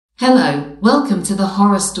Hello, welcome to the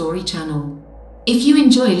Horror Story channel. If you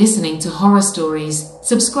enjoy listening to horror stories,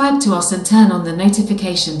 subscribe to us and turn on the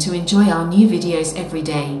notification to enjoy our new videos every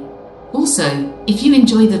day. Also, if you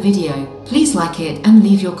enjoy the video, please like it and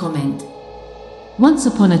leave your comment. Once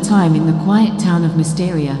upon a time in the quiet town of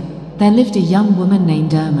Mysteria, there lived a young woman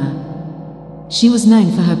named Irma. She was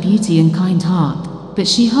known for her beauty and kind heart, but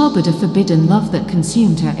she harbored a forbidden love that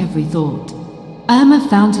consumed her every thought. Irma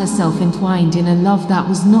found herself entwined in a love that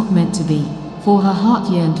was not meant to be, for her heart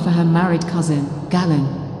yearned for her married cousin,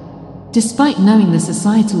 Galang. Despite knowing the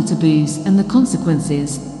societal taboos and the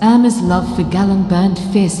consequences, Irma's love for Galang burned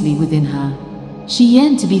fiercely within her. She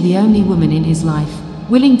yearned to be the only woman in his life,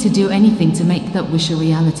 willing to do anything to make that wish a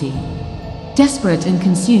reality. Desperate and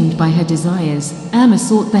consumed by her desires, Irma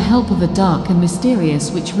sought the help of a dark and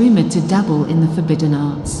mysterious witch rumored to dabble in the forbidden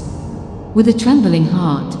arts. With a trembling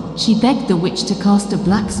heart, she begged the witch to cast a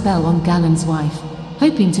black spell on Galang's wife,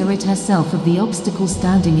 hoping to rid herself of the obstacle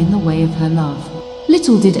standing in the way of her love.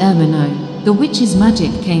 Little did Irma know, the witch's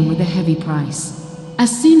magic came with a heavy price.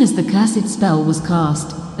 As soon as the cursed spell was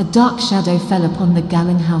cast, a dark shadow fell upon the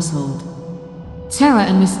Galang household. Terror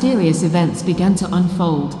and mysterious events began to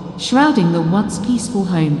unfold, shrouding the once peaceful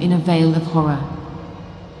home in a veil of horror.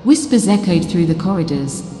 Whispers echoed through the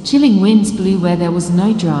corridors, chilling winds blew where there was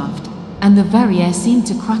no draft, and the very air seemed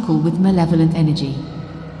to crackle with malevolent energy.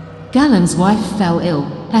 Galang's wife fell ill,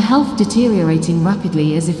 her health deteriorating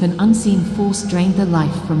rapidly as if an unseen force drained the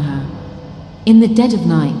life from her. In the dead of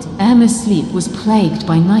night, Irma's sleep was plagued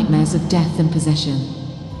by nightmares of death and possession.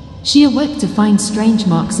 She awoke to find strange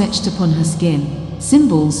marks etched upon her skin,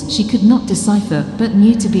 symbols she could not decipher but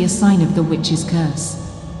knew to be a sign of the witch's curse.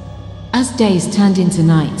 As days turned into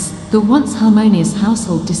nights, the once harmonious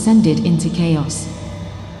household descended into chaos.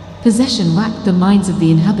 Possession racked the minds of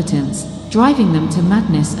the inhabitants, driving them to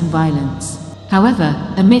madness and violence.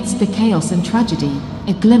 However, amidst the chaos and tragedy,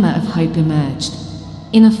 a glimmer of hope emerged.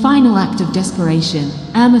 In a final act of desperation,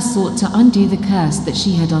 Irma sought to undo the curse that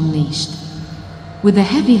she had unleashed. With a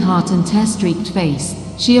heavy heart and tear-streaked face,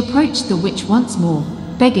 she approached the witch once more,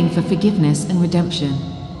 begging for forgiveness and redemption.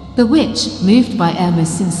 The witch, moved by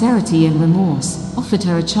Irma's sincerity and remorse, offered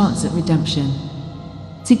her a chance at redemption.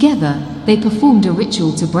 Together, they performed a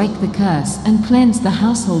ritual to break the curse and cleanse the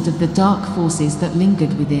household of the dark forces that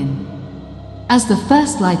lingered within. As the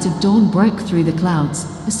first light of dawn broke through the clouds,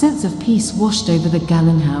 a sense of peace washed over the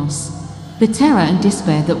Galang house. The terror and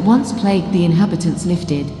despair that once plagued the inhabitants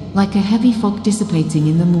lifted, like a heavy fog dissipating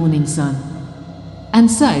in the morning sun. And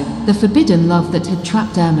so, the forbidden love that had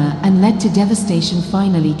trapped Irma and led to devastation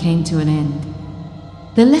finally came to an end.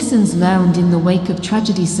 The lessons learned in the wake of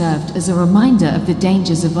tragedy served as a reminder of the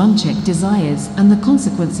dangers of unchecked desires and the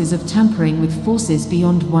consequences of tampering with forces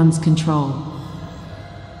beyond one's control.